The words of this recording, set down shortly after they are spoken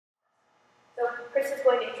Chris is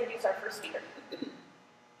going to introduce our first speaker.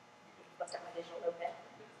 Bust out my digital notepad.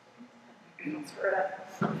 Don't screw it up.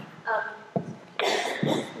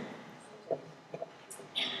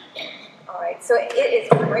 All right, so it is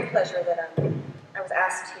a great pleasure that I was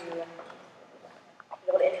asked to be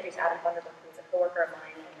able to introduce Adam Funderburk, who is a coworker of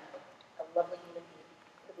mine and a lovely human being.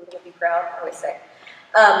 The Buddha would be proud, I always say.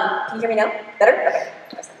 Can you hear me now? Better? Okay.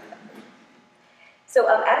 So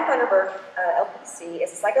Adam Funderburk, LPC,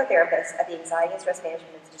 is a psychotherapist at the Anxiety and Stress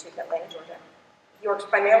Management Institute in Atlanta, Georgia. He works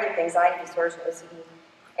primarily with anxiety disorders and OCD,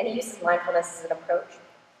 and he uses mindfulness as an approach.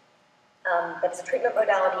 That is a treatment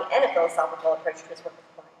modality and a philosophical approach to his work with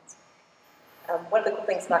clients. One of the cool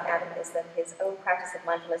things about Adam is that his own practice of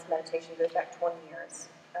mindfulness meditation goes back 20 years,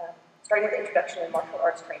 starting with introduction in martial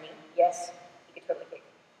arts training. Yes, he could totally kick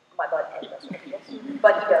my butt and most people,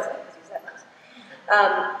 but he doesn't because he's that nice.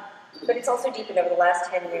 But it's also deepened over the last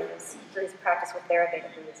 10 years through his practice with Theravada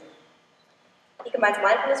Buddhism. He combines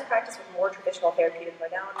mindfulness practice with more traditional therapeutic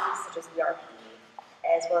modalities, such as ERP,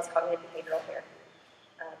 as well as cognitive behavioral therapy.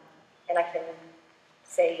 And I can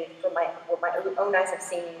say from what my own eyes have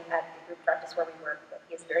seen at the group practice where we work, that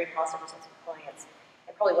he has very positive results with clients,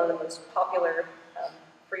 and probably one of the most popular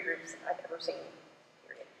free groups I've ever seen,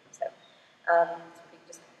 period. So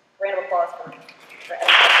just a round of applause for Adam.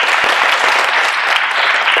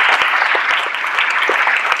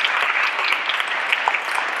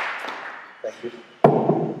 Thank you.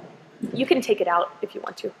 You can take it out if you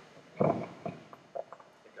want to.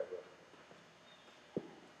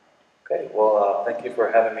 Okay, well, thank you for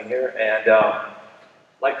having me here. And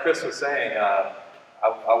like Chris was saying, I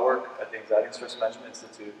work at the Anxiety and Stress Management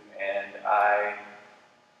Institute, and I've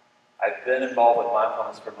been involved with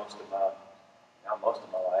mindfulness for most of my life.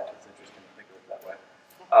 It's interesting to think of it that way.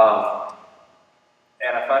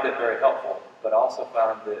 And I find it very helpful, but also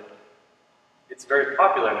found that it's very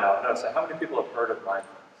popular now. Notice how many people have heard of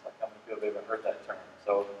mindfulness? Like how many people have ever heard that term?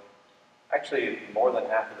 So actually more than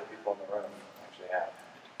half of the people in the room actually have.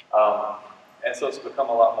 And so it's become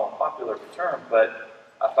a lot more popular term, but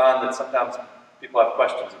I find that sometimes people have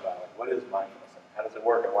questions about it. What is mindfulness and how does it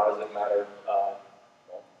work and why does it matter,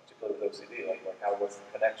 particularly with OCD, what's the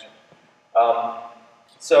connection?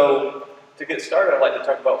 So to get started, I'd like to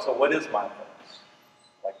talk about, so what is mindfulness?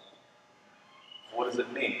 What does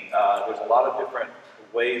it mean? There's a lot of different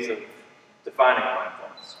ways of defining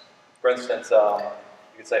mindfulness. For instance,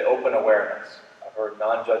 you could say open awareness. I've heard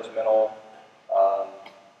non-judgmental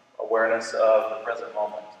awareness of the present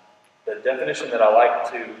moment. The definition that I like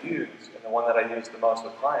to use, and the one that I use the most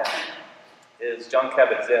with clients, is Jon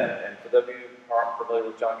Kabat-Zinn. And for those of you who aren't familiar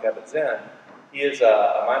with Jon Kabat-Zinn, he is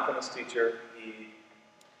a mindfulness teacher. He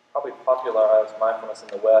probably popularized mindfulness in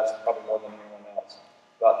the West, probably more than anyone else.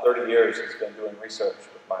 About 30 years he's been doing research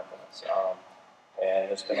with mindfulness, and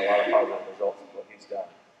there's been a lot of positive results with what he's done.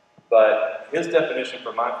 But his definition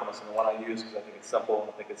for mindfulness, and the one I use because I think it's simple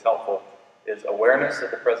and I think it's helpful, is awareness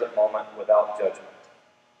of the present moment without judgment.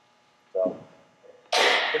 So,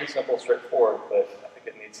 pretty simple, straightforward, but I think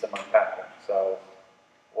it needs some unpacking. So,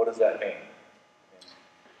 what does that mean?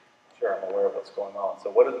 Sure, I'm aware of what's going on.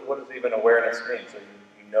 So what does even awareness mean? So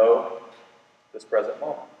you know this present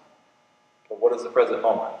moment. But what is the present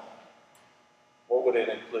moment? What would it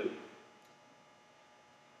include?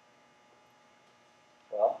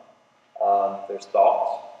 Well, there's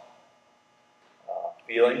thoughts,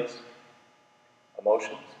 feelings,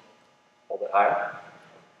 emotions, hold it higher,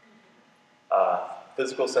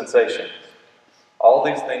 physical sensations. All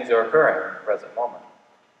these things are occurring in the present moment.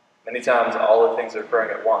 Many times, all the things are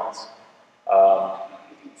occurring at once.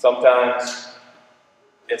 Sometimes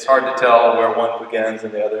it's hard to tell where one begins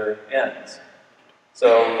and the other ends.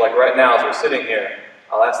 So, like right now, as we're sitting here,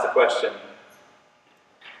 I'll ask the question,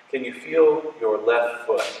 can you feel your left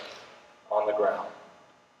foot on the ground?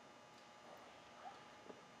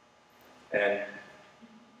 And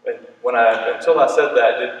until I said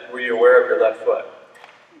that, were you aware of your left foot?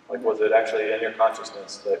 Like, was it actually in your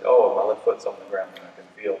consciousness that, oh, my left foot's on the ground and I can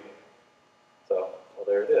feel? So, well,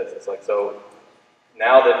 there it is. It's like, so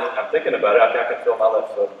now that I'm thinking about it, I can feel my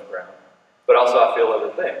left foot on the ground. But also I feel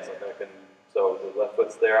other things. Like so the left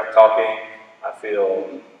foot's there, I'm talking, I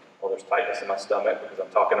feel, well, there's tightness in my stomach because I'm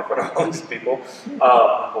talking in front of all these people,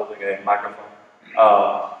 holding a microphone.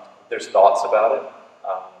 There's thoughts about it.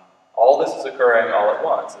 All this is occurring all at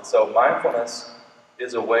once. And so mindfulness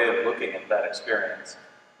is a way of looking at that experience.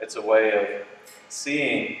 It's a way of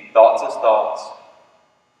seeing thoughts as thoughts,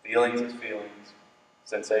 feelings as feelings,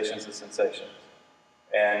 sensations as sensations.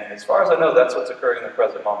 And as far as I know, that's what's occurring in the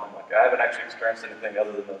present moment. Like, I haven't actually experienced anything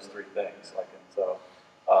other than those three things. Like, and so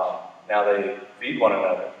now they feed one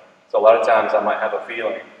another. So a lot of times I might have a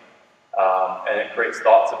feeling, and it creates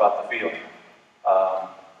thoughts about the feeling.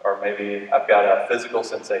 Or maybe I've got a physical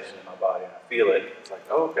sensation in my body, and I feel it. It's like,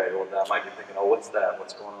 oh, okay, well, I might be thinking, oh, what's that?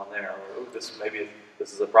 What's going on there? Or, maybe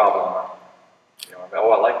this is a problem. Or,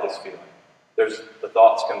 oh, I like this feeling. The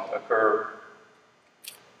thoughts can occur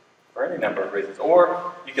for any number of reasons.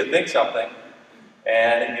 Or you could think something,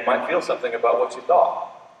 and you might feel something about what you thought.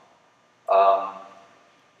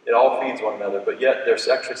 It all feeds one another, but yet they're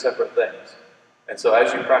actually separate things. And so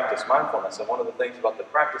as you practice mindfulness, and one of the things about the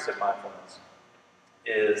practice of mindfulness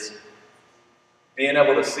is being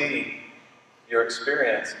able to see your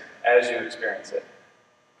experience as you experience it.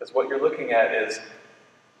 Because what you're looking at is,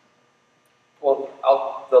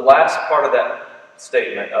 the last part of that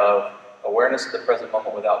statement of awareness of the present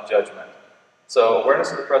moment without judgment. So awareness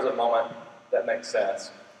of the present moment, that makes sense.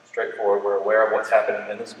 Straightforward, we're aware of what's happening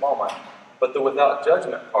in this moment. But the without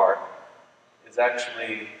judgment part is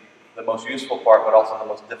actually the most useful part, but also the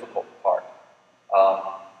most difficult part.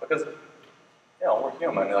 Because, we're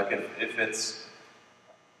human. Like, if it's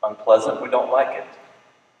unpleasant, we don't like it.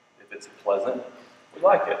 If it's pleasant, we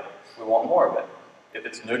like it. We want more of it. If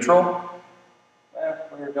it's neutral,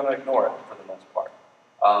 we're going to ignore it for the most part.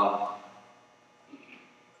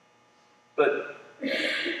 But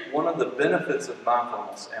one of the benefits of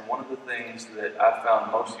mindfulness, and one of the things that I've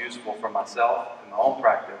found most useful for myself in my own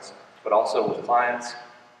practice, but also with clients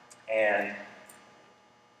and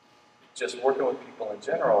just working with people in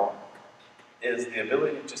general, is the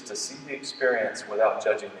ability just to see the experience without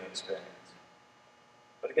judging the experience.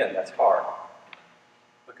 But again, that's hard.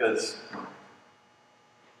 Because,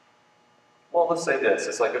 let's say this.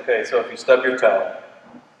 It's like, okay, so if you stub your toe,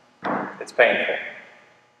 it's painful.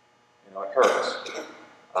 It hurts.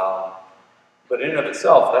 But in and of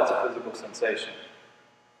itself, that's a physical sensation.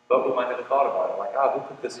 But we might have a thought about it, like, who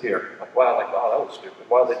put this here? Like, wow, that was stupid.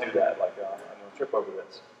 Why did they do that? Like, I'm going to trip over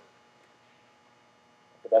this.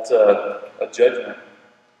 But that's a judgment.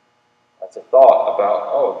 That's a thought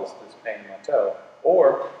about, this pain in my toe.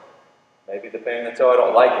 Or maybe the pain in the toe, I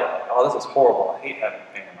don't like it. Like, this is horrible. I hate having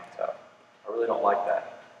pain in my toe. I really don't like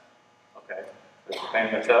that. Okay. There's the pain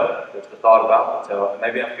in the toe. There's the thought about the toe. And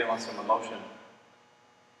maybe I'm feeling some emotion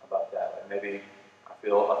about that. And maybe I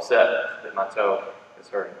feel upset that my toe is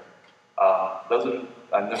hurting. There's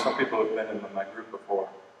some people who've been in my group before,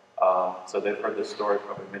 so they've heard this story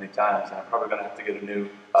probably many times, and I'm probably going to have to get a new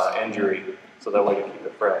injury so that way to keep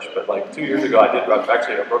it fresh. But like 2 years ago, I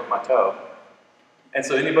broke my toe. And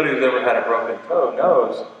so anybody who's ever had a broken toe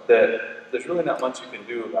knows that there's really not much you can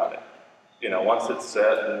do about it. Once it's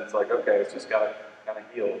set, and it's like, okay, it's just got to kind of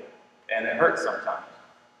heal. And it hurts sometimes.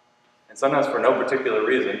 And sometimes for no particular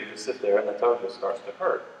reason, you just sit there and the toe just starts to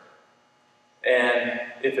hurt. And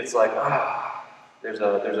if it's like, I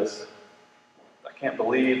can't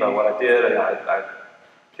believe what I did, and I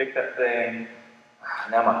kicked that thing,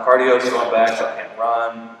 now my cardio's going back, so I can't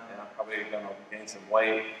run, and I'm probably going to gain some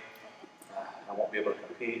weight. I won't be able to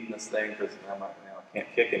compete in this thing because I can't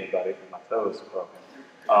kick anybody because my toe is broken.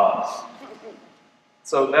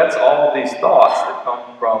 So that's all these thoughts that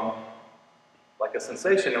come from like a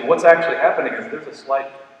sensation, and what's actually happening is there's a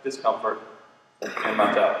slight discomfort in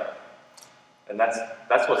my toe. And that's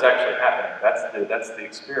what's actually happening. That's the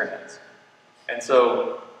experience. And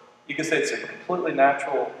so you can say it's a completely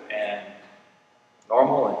natural and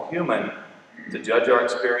normal and human to judge our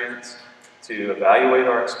experience, to evaluate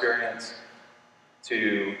our experience,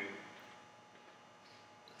 to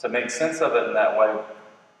make sense of it in that way.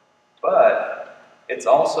 But it's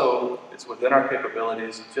within our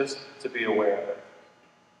capabilities just to be aware of it.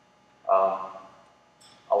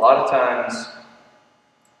 A lot of times,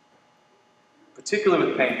 particularly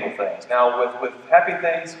with painful things. Now, with happy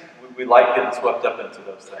things, we like getting swept up into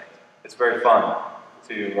those things. It's very fun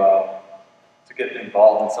to get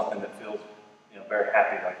involved in something that feels, very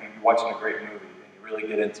happy. Like you're watching a great movie and you really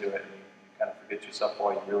get into it, and you kind of forget yourself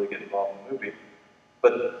while you really get involved in the movie.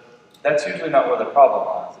 But that's usually not where the problem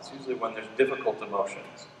lies. It's usually when there's difficult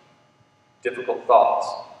emotions, difficult thoughts,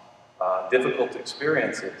 difficult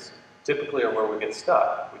experiences. Typically, are where we get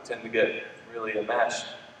stuck. We tend to get really enmeshed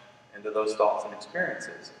into those thoughts and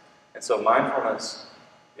experiences. And so mindfulness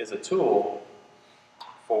is a tool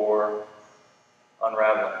for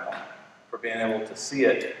unraveling that, for being able to see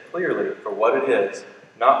it clearly for what it is,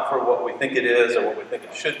 not for what we think it is or what we think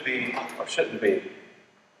it should be or shouldn't be.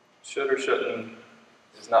 Should or shouldn't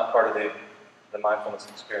is not part of the mindfulness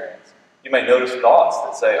experience. You may notice thoughts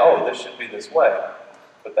that say, this should be this way,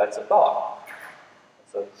 but that's a thought.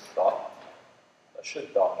 It's a thought, a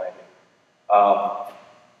should thought maybe.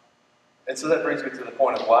 And so that brings me to the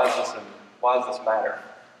point of why does this matter?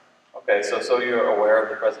 Okay, so you're aware of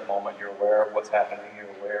the present moment, you're aware of what's happening,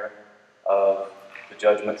 you're aware of the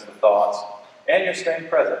judgments, the thoughts, and you're staying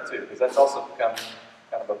present too, because that's also become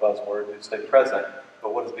kind of a buzzword to stay present.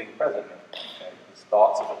 But what does being present mean? Okay, because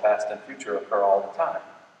thoughts of the past and future occur all the time.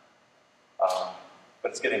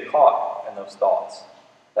 But it's getting caught in those thoughts.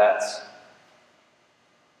 That's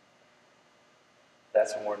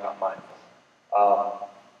when we're not mindful.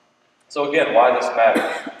 So again, why this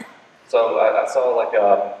matters? So I saw like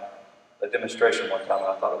a demonstration one time, and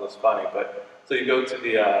I thought it was funny. But so you go to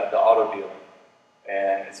the auto dealer,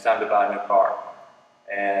 and it's time to buy a new car,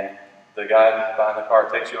 and the guy buying the car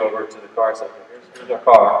takes you over to the car and says, "Here's our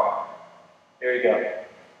car. Here you go.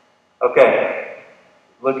 Okay,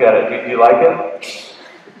 look at it. Do you like it?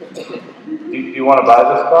 Do you want to buy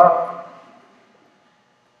this car?"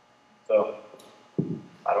 So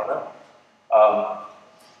I don't know.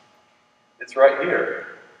 It's right here.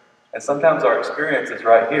 And sometimes our experience is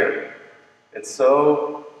right here. It's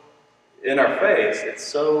so in our face, it's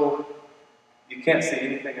so, you can't see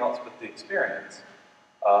anything else but the experience.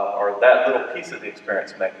 Or that little piece of the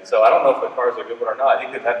experience maybe. So I don't know if the car is a good one or not.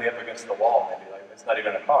 He could have me up against the wall maybe, like it's not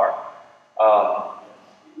even a car.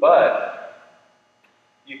 But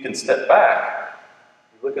you can step back,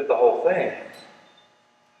 you look at the whole thing,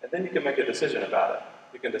 and then you can make a decision about it.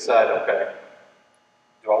 You can decide, okay,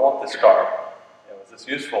 do I want this car? Is this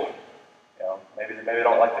useful? Maybe I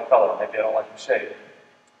don't like the color, maybe I don't like the shape.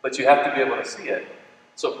 But you have to be able to see it.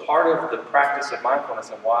 So part of the practice of mindfulness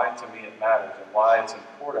and why to me it matters and why it's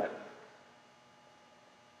important,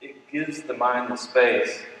 it gives the mind the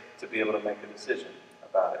space to be able to make a decision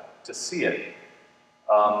about it, to see it.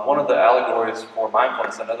 One of the allegories for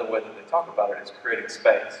mindfulness, another way that they talk about it, is creating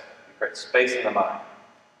space. You create space in the mind.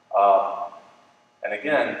 And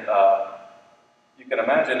again, you can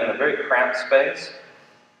imagine in a very cramped space,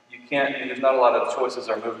 there's not a lot of choices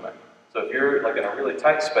or movement. So if you're like in a really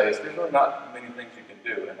tight space, there's really not many things you can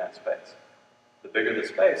do in that space. The bigger the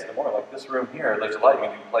space, the more. Like this room here, there's lighting. You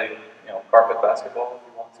can play, carpet basketball if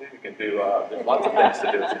you want to. You can do. There's lots of things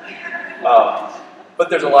to do. But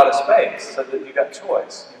there's a lot of space, so that you've got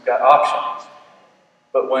choice. You've got options.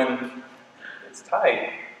 But when it's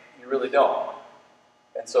tight, you really don't.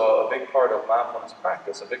 And so a big part of mindfulness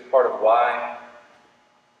practice, a big part of why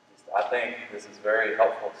I think this is very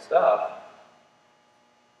helpful stuff,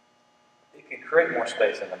 it can create more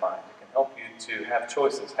space in the mind. It can help you to have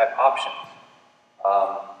choices, have options.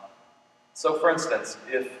 So for instance,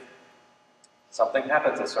 if something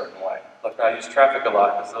happens a certain way, like I use traffic a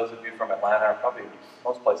lot, because those of you from Atlanta, or probably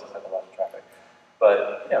most places have a lot of traffic,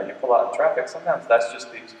 but you pull out in traffic, sometimes that's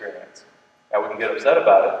just the experience. Now we can get upset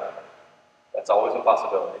about it. That's always a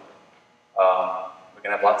possibility. We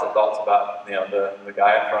can have lots of thoughts about the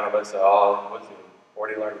guy in front of us. Oh, what's he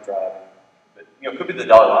already learned to drive? But it could be the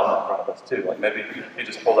Dalai Lama in front of us too. Like maybe you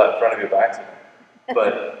just pulled that in front of you by accident.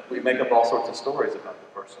 But we make up all sorts of stories about the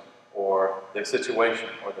person or the situation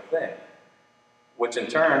or the thing, which in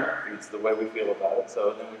turn feeds the way we feel about it.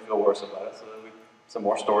 So then we feel worse about it. So then some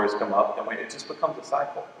more stories come up, and it just becomes a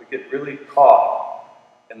cycle. We get really caught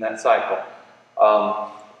in that cycle.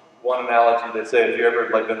 One analogy, they say if you've ever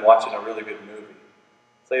been watching a really good movie,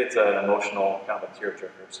 say it's an emotional kind of a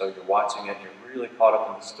tearjerker, so you're watching it, you're really caught up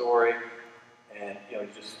in the story, and you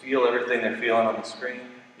just feel everything they're feeling on the screen.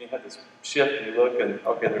 You have this shift, and you look, and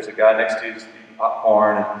okay, there's a guy next to you eating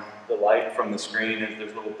popcorn, and the light from the screen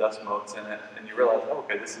there's little dust motes in it, and you realize, oh,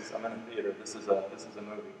 okay, I'm in a theater. This is a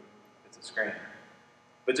movie. It's a screen.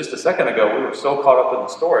 But just a second ago, we were so caught up in the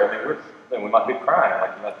story. We might be crying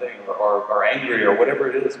like in that thing, or angry, or whatever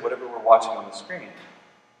it is, whatever we're watching on the screen.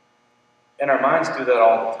 And our minds do that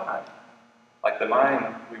all the time. Like the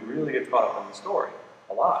mind, we really get caught up in the story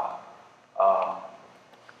a lot.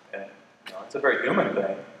 And it's a very human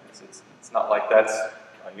thing. It's not like that's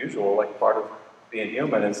unusual. Like part of being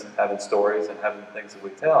human is having stories and having things that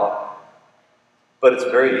we tell. But it's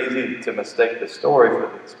very easy to mistake the story for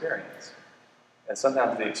the experience. And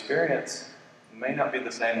sometimes the experience may not be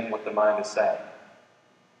the same as what the mind is saying.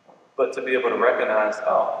 But to be able to recognize,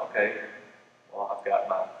 oh, okay, well, I've got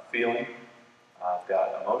my feeling, I've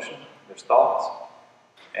got emotion, there's thoughts,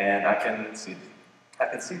 and I can see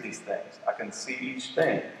these things. I can see each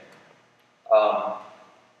thing.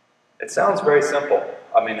 It sounds very simple.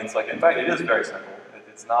 It's like, in fact, it is very simple.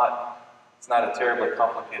 It's not a terribly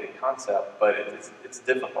complicated concept, but it's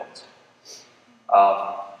difficult.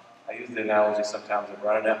 I use the analogy sometimes of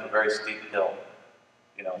running up a very steep hill.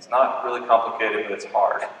 It's not really complicated, but it's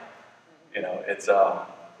hard.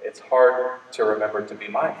 It's hard to remember to be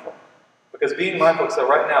mindful. Because being mindful, so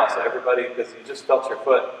right now, so everybody, because you just felt your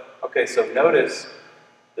foot, okay, so notice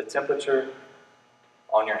the temperature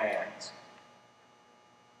on your hands.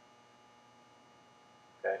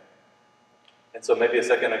 Okay? And so maybe a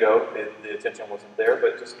second ago, the attention wasn't there,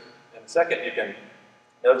 but just in a second, you can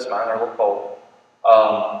notice mine are a little cold.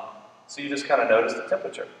 So you just kind of notice the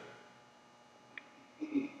temperature.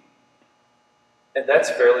 And that's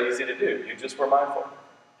fairly easy to do. You just were mindful.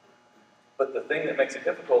 But the thing that makes it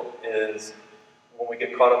difficult is when we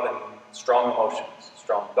get caught up in strong emotions,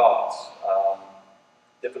 strong thoughts,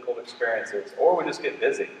 difficult experiences, or we just get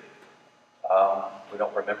busy. We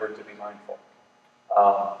don't remember to be mindful.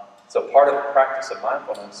 So part of the practice of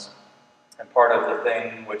mindfulness, and part of the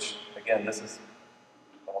thing which, again, this is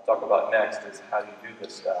what I'll talk about next, is how you do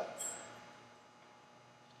this stuff,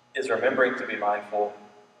 is remembering to be mindful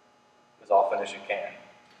as often as you can.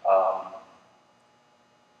 I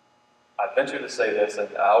venture to say this, and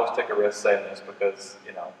I always take a risk saying this because,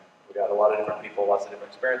 we got a lot of different people, lots of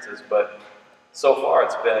different experiences, but so far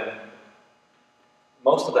it's been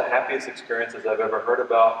most of the happiest experiences I've ever heard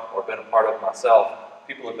about or been a part of myself.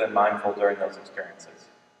 People have been mindful during those experiences.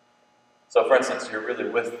 So for instance, you're really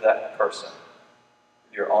with that person.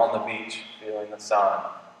 You're on the beach feeling the sun.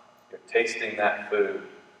 You're tasting that food.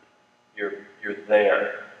 You're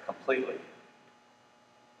there completely.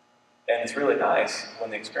 And it's really nice when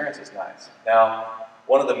the experience is nice. Now,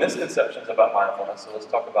 one of the misconceptions about mindfulness, so let's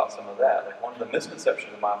talk about some of that. Like one of the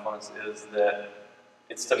misconceptions of mindfulness is that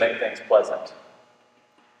it's to make things pleasant.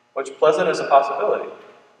 Which pleasant is a possibility.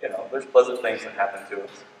 There's pleasant things that happen to us.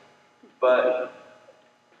 But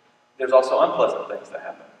there's also unpleasant things that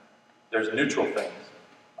happen. There's neutral things.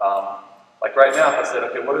 Like right now, if I said,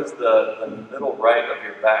 okay, what does the middle right of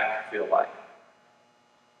your back feel like?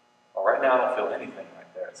 Well, right now I don't feel anything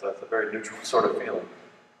right there, so that's a very neutral sort of feeling.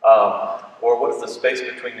 Or what does the space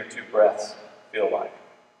between your two breaths feel like?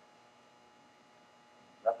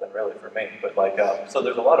 Nothing really for me, but so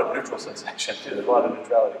there's a lot of neutral sensation too. There's a lot of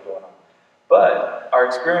neutrality going on. But our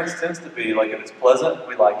experience tends to be like if it's pleasant,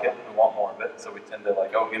 we like it, we want more of it, so we tend to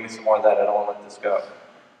oh, give me some more of that, I don't want to let this go.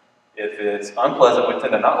 If it's unpleasant, we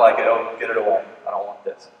tend to not like it, oh, get it away, I don't want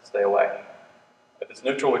this, stay away. If it's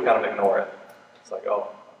neutral, we kind of ignore it. It's like, oh,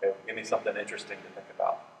 okay, give me something interesting to think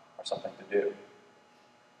about, or something to do.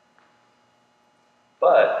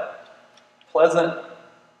 But pleasant,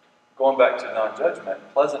 going back to non-judgment,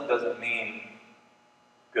 pleasant doesn't mean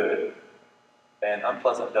good, and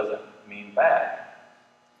unpleasant doesn't mean bad.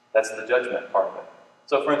 That's the judgment part of it.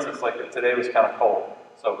 So for instance, today was kind of cold,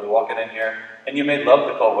 so we're walking in here, and you may love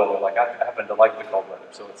the cold weather, I happen to like the cold weather,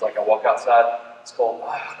 so it's I walk outside, it's cold,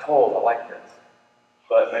 cold, I like this.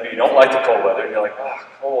 But maybe you don't like the cold weather, and you're like,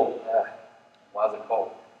 cold, why is it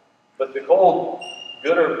cold? But the cold,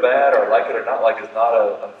 good or bad, or like it or not like, is not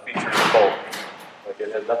a feature of cold.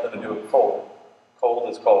 It has nothing to do with cold. Cold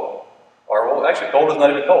is cold. Or, well, actually, cold is not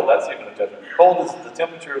even cold. That's even a judgment. Cold is, the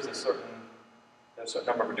temperature is there's a certain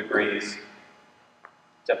number of degrees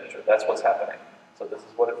temperature. That's what's happening. So this is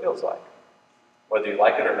what it feels like. Whether you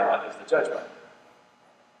like it or not is the judgment.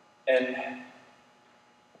 And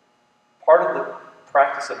part of the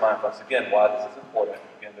practice of mindfulness, again, why this is important,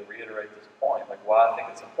 again, to reiterate this point, why I think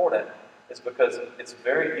it's important, is because it's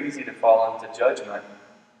very easy to fall into judgment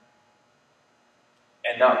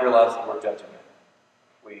and not realize that we're judging it.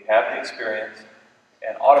 We have the experience,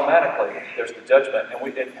 and automatically there's the judgment,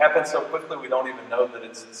 and it happens so quickly we don't even know that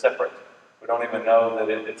it's separate. We don't even know that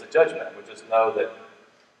it's a judgment. We just know that,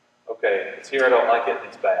 okay, it's here, I don't like it,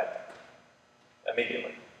 it's bad.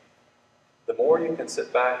 Immediately. The more you can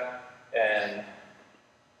sit back and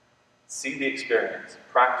see the experience,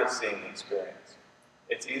 practice seeing the experience,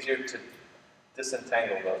 it's easier to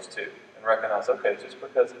disentangle those two and recognize, okay, just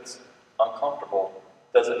because it's uncomfortable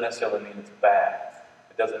doesn't necessarily mean it's bad.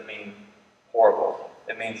 It doesn't mean horrible.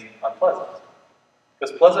 It means unpleasant.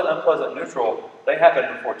 Because pleasant, unpleasant, neutral, they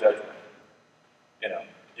happen before judgment.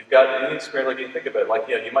 You've got any experience, you think of it,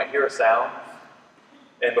 you might hear a sound,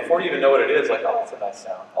 and before you even know what it is, oh, it's a nice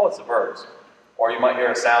sound. Oh, it's the birds. Or you might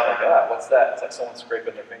hear a sound what's that? It's like someone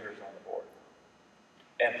scraping their fingers on the board.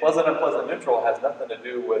 And pleasant, unpleasant, neutral has nothing to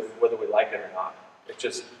do with whether we like it or not. It's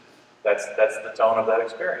just, that's the tone of that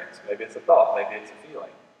experience. Maybe it's a thought, maybe it's a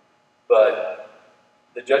feeling. But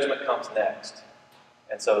the judgment comes next.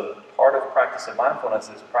 And so part of practice of mindfulness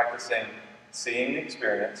is practicing seeing the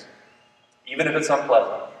experience, even if it's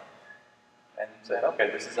unpleasant, and saying, okay,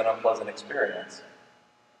 this is an unpleasant experience,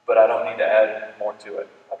 but I don't need to add more to it.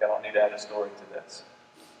 I don't need to add a story to this.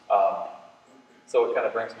 So it kind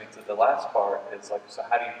of brings me to the last part, is so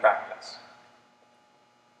how do you practice?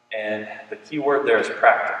 And the key word there is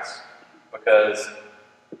practice, because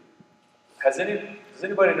does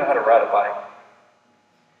anybody know how to ride a bike?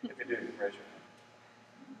 If you do, raise your hand.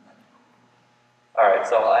 All right,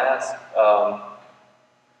 so I'll ask,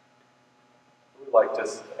 would like to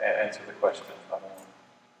answer the question?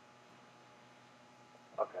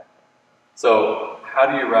 Okay. So, how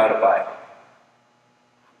do you ride a bike?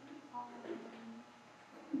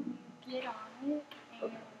 You get on it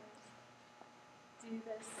and do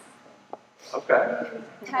this. Okay.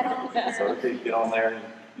 Pedal. So you get on there and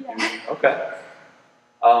Yeah. okay.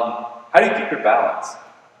 How do you keep your balance?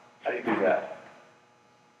 How do you do that?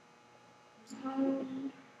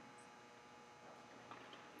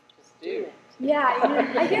 Just do. Yeah,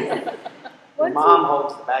 I guess. The mom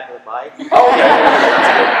holds the back of the bike. Oh,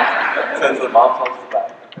 okay. Says the mom holds the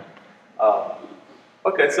back.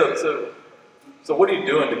 Okay. So what are you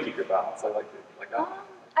doing to keep your balance?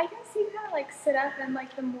 I guess you kind of like sit up, and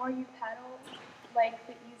like the more you pedal, like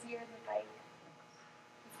the easier the bike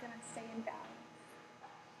is gonna stay in balance.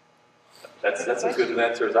 That's as good an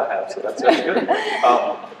answer as I have. So that's good.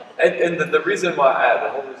 And the reason why the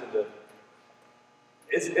whole reason to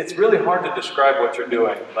it's really hard to describe what you're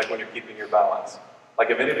doing, like when you're keeping your balance. Like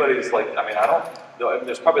if anybody's like, I mean, I don't know,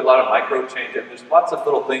 there's probably a lot of micro change. There's lots of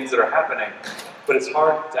little things that are happening, but it's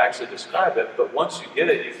hard to actually describe it. But once you get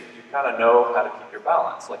it, you kind of know how to keep your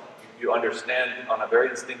balance. Like you understand on a very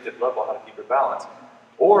instinctive level how to keep your balance.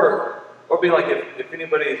 Or be like, if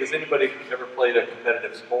anybody, has anybody ever played a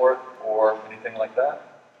competitive sport or anything like that?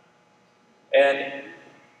 And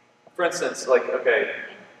for instance, like, okay,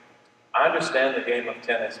 I understand the game of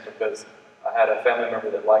tennis because I had a family member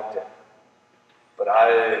that liked it, but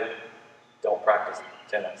I don't practice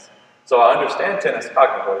tennis. So I understand tennis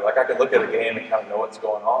cognitively. Like I can look at a game and kind of know what's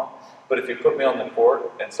going on, but if you put me on the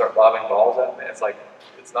court and start lobbing balls at me, it's like,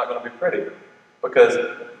 it's not going to be pretty. Because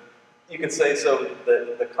you could say, so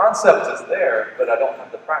the concept is there, but I don't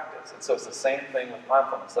have the practice. And so it's the same thing with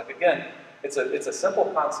mindfulness. Like again, it's a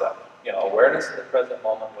simple concept. You know, awareness of the present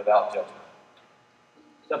moment without judgment.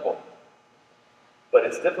 Simple. But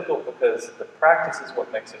it's difficult because the practice is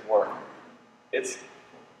what makes it work. It'd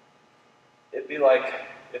be like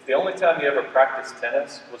if the only time you ever practiced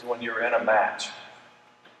tennis was when you were in a match.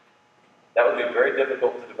 That would be very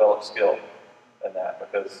difficult to develop skill in that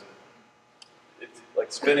because it's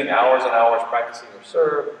like spending hours and hours practicing your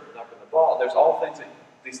serve, knocking the ball. There's all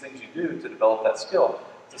these things you do to develop that skill.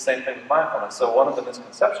 It's the same thing with mindfulness. So one of the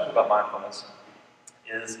misconceptions about mindfulness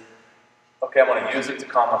is, okay, I'm going to use it to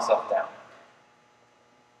calm myself down.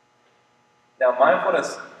 Now,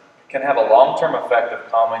 mindfulness can have a long-term effect of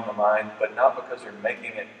calming the mind, but not because you're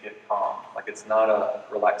making it get calm. Like it's not a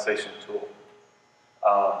relaxation tool.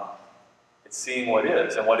 It's seeing what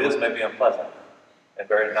is, and what is may be unpleasant and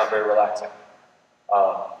not very relaxing.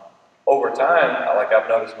 Over time, like I've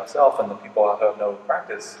noticed myself and the people who have no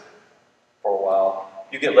practice for a while,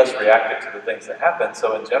 you get less reactive to the things that happen.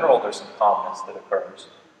 So in general, there's some calmness that occurs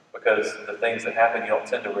because the things that happen, you don't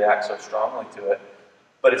tend to react so strongly to it.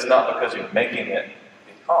 But it's not because you're making it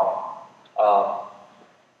be calm.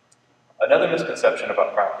 Another misconception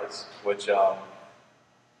about practice, which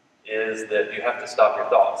is that you have to stop your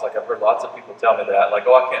thoughts. Like I've heard lots of people tell me that, like,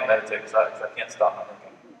 oh, I can't meditate because I can't stop my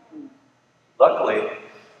thinking. Luckily,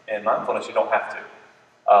 in mindfulness, you don't have to.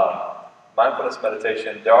 Mindfulness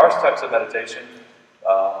meditation, there are types of meditation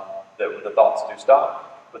that the thoughts do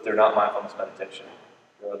stop, but they're not mindfulness meditation.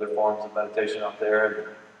 There are other forms of meditation out there,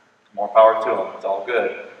 and more power to them, it's all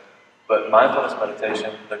good. But mindfulness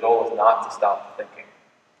meditation, the goal is not to stop the thinking.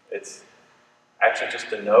 It's actually just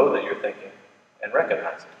to know that you're thinking and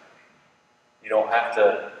recognize it. You don't have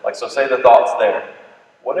to, like, so say the thought's there,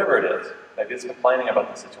 whatever it is. Maybe it's complaining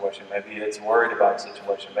about the situation, maybe it's worried about the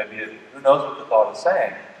situation, who knows what the thought is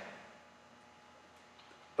saying.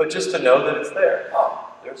 But just to know that it's there.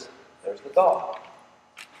 Oh, there's the thought.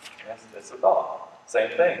 Yes, it's the thought. Same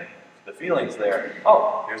thing. The feeling's there.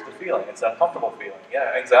 Oh, here's the feeling. It's an uncomfortable feeling.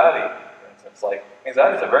 Yeah, anxiety, for instance. Like,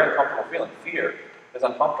 anxiety is a very uncomfortable feeling. Fear is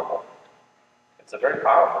uncomfortable. It's a very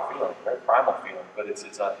powerful feeling, a very primal feeling, but it's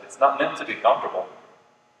not meant to be comfortable.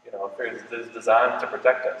 You know, fear is designed to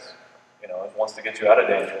protect us. You know, it wants to get you out of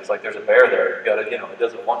danger. It's like there's a bear there. You gotta, it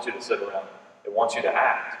doesn't want you to sit around. It wants you to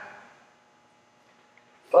act.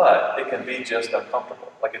 But it can be just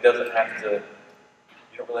uncomfortable. Like it doesn't have to,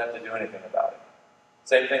 you don't really have to do anything about it.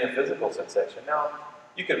 Same thing in physical sensation. Now,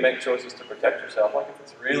 you can make choices to protect yourself. Like if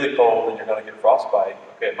it's really cold and you're going to get frostbite,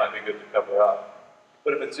 okay, it might be good to cover up.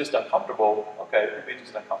 But if it's just uncomfortable, okay, it could be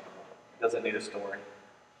just uncomfortable. It doesn't need a story.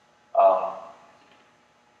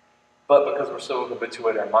 But because we're so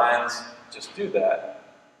habituated, our minds just do that.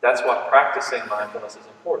 That's why practicing mindfulness is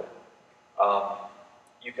important.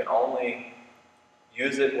 You can only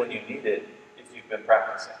use it when you need it if you've been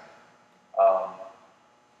practicing.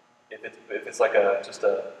 If it's like just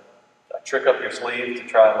a trick up your sleeve to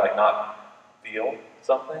try and like not feel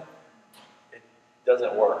something,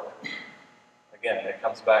 doesn't work. Again, it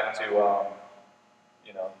comes back to,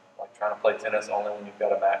 like trying to play tennis only when you've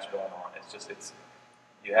got a match going on.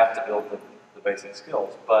 You have to build the basic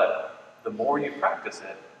skills. But the more you practice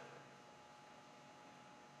it,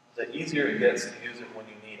 the easier it gets to use it when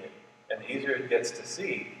you need it. And the easier it gets to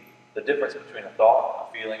see the difference between a thought,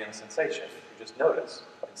 a feeling, and a sensation. You just notice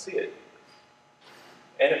and see it.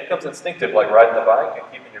 And it becomes instinctive, like riding the bike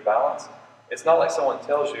and keeping your balance. It's not like someone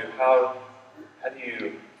tells you how do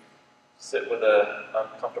you sit with an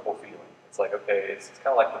uncomfortable feeling. It's like, okay, it's kind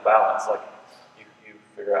of like the balance. Like you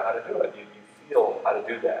figure out how to do it. You feel how to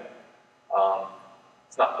do that.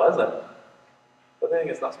 It's not pleasant, but then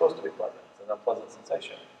it's not supposed to be pleasant. It's an unpleasant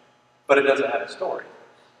sensation. But it doesn't have a story.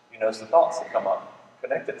 You notice the thoughts that come up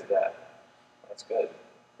connected to that. That's good.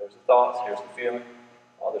 There's the thoughts, here's the feeling.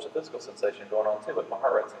 Oh, there's a physical sensation going on too, but my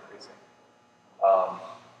heart rate's increasing.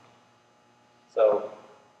 So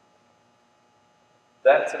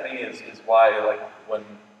that to me is why, like, when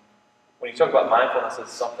you talk about mindfulness as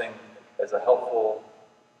something, as a helpful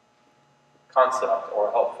concept or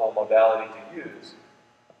a helpful modality to use,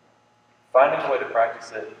 finding a way to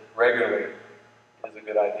practice it regularly is a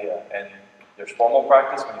good idea. And there's formal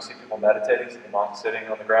practice when you see people meditating, see the monks sitting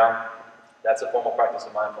on the ground. That's a formal practice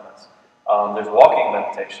of mindfulness. There's walking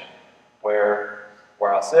meditation, where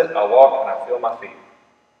I'll sit, I'll walk, and I feel my feet,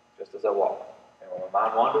 just as I walk. And when my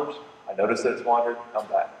mind wanders, I notice that it's wandered, come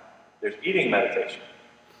back. There's eating meditation.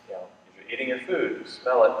 If you're eating your food,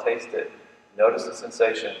 smell it, taste it, notice the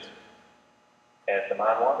sensations. And if the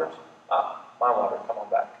mind wanders, mind wandered, come on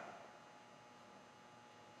back.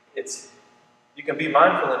 You can be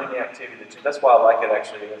mindful in any activity that you. That's why I like it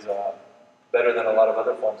actually is better than a lot of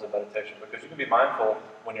other forms of meditation, because you can be mindful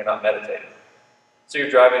when you're not meditating. So you're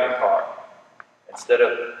driving your car. Instead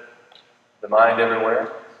of the mind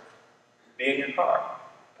everywhere, be in your car.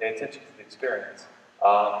 Pay attention to the experience.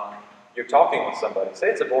 You're talking with somebody. Say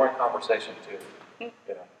it's a boring conversation too.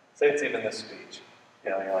 Say it's even this speech.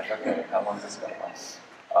 You're like, okay, how long is this going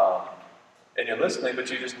on? And you're listening, but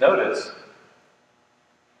you just notice,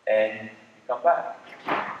 and you come back.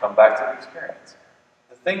 Come back to the experience.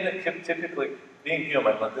 The thing that typically, being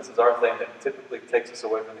human, like this is our thing that typically takes us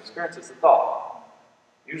away from the experience, is the thought.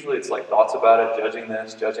 Usually it's like thoughts about it, judging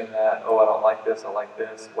this, judging that. Oh, I don't like this, I like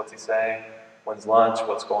this. What's he saying? When's lunch?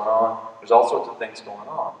 What's going on? There's all sorts of things going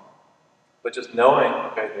on. But just knowing,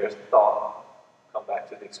 okay, there's the thought, come back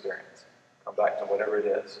to the experience. Come back to whatever it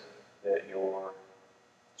is that you're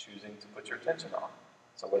choosing to put your attention on.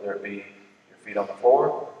 So whether it be your feet on the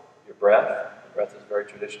floor, your breath is very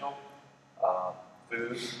traditional,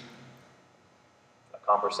 food, a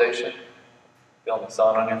conversation, feeling the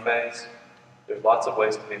sun on your face. There's lots of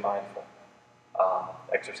ways to be mindful.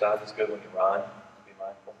 Exercise is good when you run, be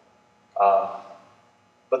mindful.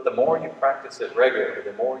 But the more you practice it regularly,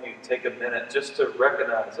 the more you take a minute just to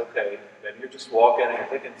recognize, okay, maybe you're just walking and you're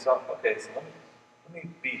thinking something, okay, so let me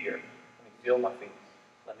be here. Let me feel my feet.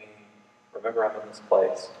 Let me remember I'm in this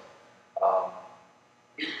place.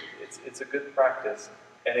 It's a good practice,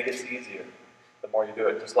 and it gets easier the more you do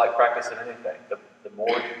it. Just like practicing anything, the more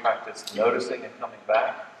you practice noticing and coming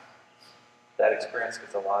back, that experience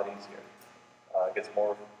gets a lot easier. It gets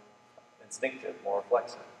more instinctive, more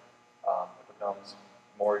reflexive. It becomes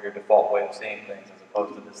more your default way of seeing things as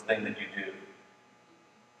opposed to this thing that you do.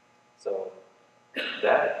 So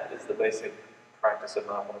that is the basic practice of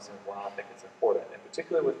mindfulness and why I think it's important. And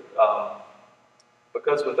particularly with,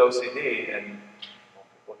 because with OCD, and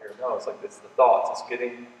people here know, it's like it's the thoughts, it's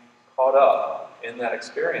getting caught up in that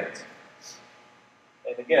experience.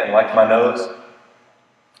 And again, like my nose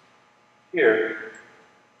here,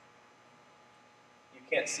 you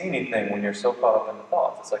can't see anything when you're so caught up in the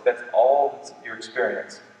thoughts. It's like that's all that's your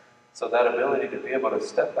experience. So that ability to be able to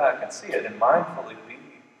step back and see it and mindfully be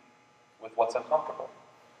with what's uncomfortable.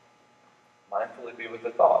 Mindfully be with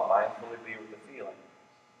the thought. Mindfully be with the feeling.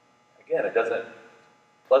 Again, it doesn't,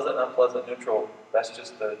 pleasant, unpleasant, neutral, that's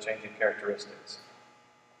just the changing characteristics.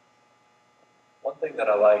 One thing that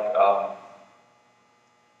I like,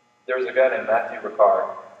 there was a guy named Matthew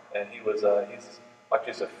Ricard, and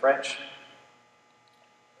he's a French,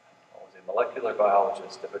 molecular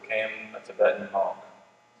biologist that became a Tibetan monk.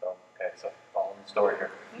 So following the story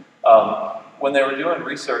here. When they were doing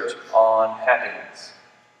research on happiness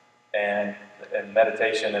and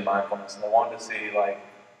meditation and mindfulness, and they wanted to see,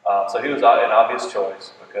 so he was an obvious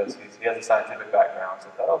choice because he has a scientific background. So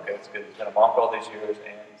they thought, okay, it's good. He's been a monk all these years,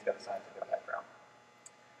 and he's got a scientific background.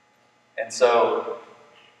 And so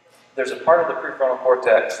there's a part of the prefrontal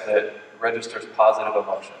cortex that registers positive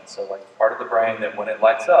emotions. So part of the brain that when it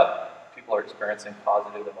lights up, people are experiencing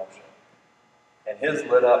positive emotion. And his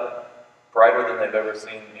lit up brighter than they've ever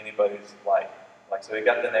seen anybody's light. Like, so he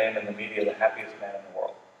got the name in the media, the happiest man in the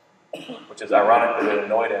world, which is ironic that it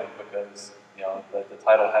annoyed him because, you know, the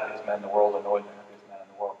title happiest man in the world annoyed the happiest man in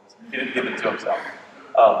the world. He didn't give it to himself.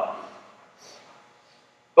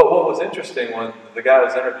 But what was interesting when the guy who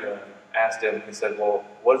was interviewing him asked him, he said, well,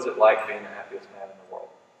 what is it like being the happiest man in the world?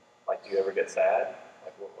 Like, do you ever get sad?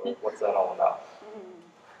 Like, what's that all about?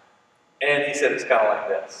 And he said it's kind of like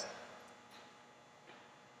this.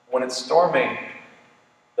 When it's storming,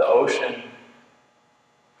 the ocean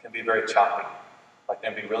can be very choppy. Like,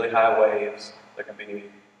 there can be really high waves. There can be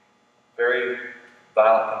very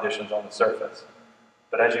violent conditions on the surface.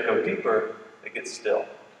 But as you go deeper, it gets still.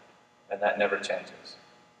 And that never changes.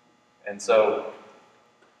 And so,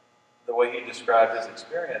 the way he described his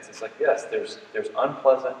experience is like, yes, there's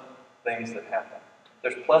unpleasant things that happen.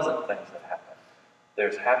 There's pleasant things that happen.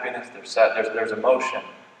 There's happiness, there's sad, there's emotion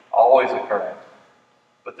always occurring.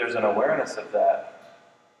 But there's an awareness of that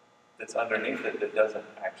that's underneath it that doesn't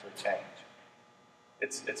actually change.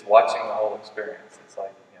 It's watching the whole experience. It's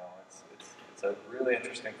like, you know, it's a really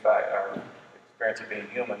interesting fact. Our experience of being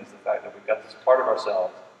human is the fact that we've got this part of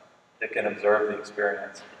ourselves that can observe the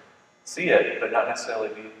experience, see it, but not necessarily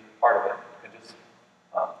be part of it. You can just,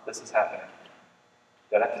 this is happening.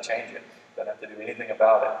 Don't have to change it. Don't have to do anything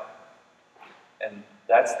about it. And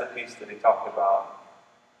that's the piece that he talked about,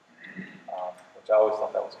 which I always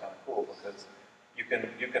thought that was kind of cool because you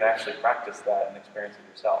can actually practice that and experience it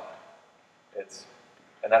yourself.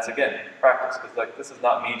 And that's again practice because like this is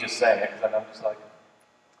not me just saying it because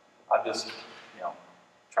I'm just you know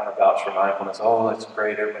trying to vouch for mindfulness. Oh, that's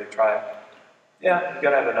great, everybody try it. Yeah, you got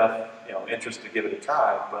to have enough interest to give it a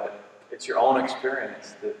try, but it's your own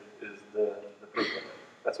experience that is the proof of it.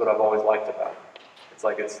 That's what I've always liked about it. It's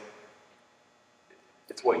like it's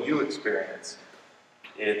what you experience.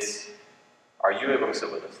 Are you able to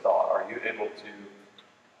sit with this thought? Are you able to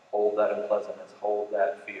hold that unpleasantness, hold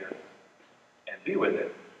that fear, and be with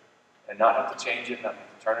it, and not have to change it, not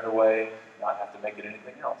have to turn it away, not have to make it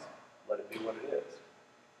anything else. Let it be what it is.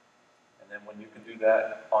 And then when you can do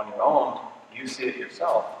that on your own, you see it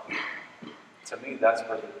yourself. To me, that's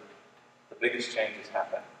where the biggest changes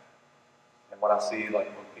happen. And what I see,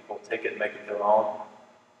 like when people take it and make it their own,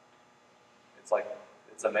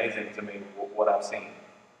 it's amazing to me what I've seen.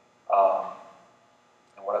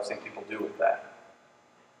 And what I've seen people do with that.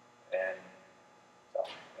 And so,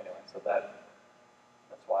 anyway, that's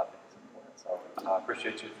why I think it's important. So I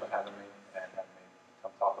appreciate you for having me and having me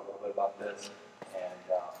come talk a little bit about this. And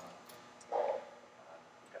we've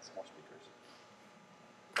got some more speakers.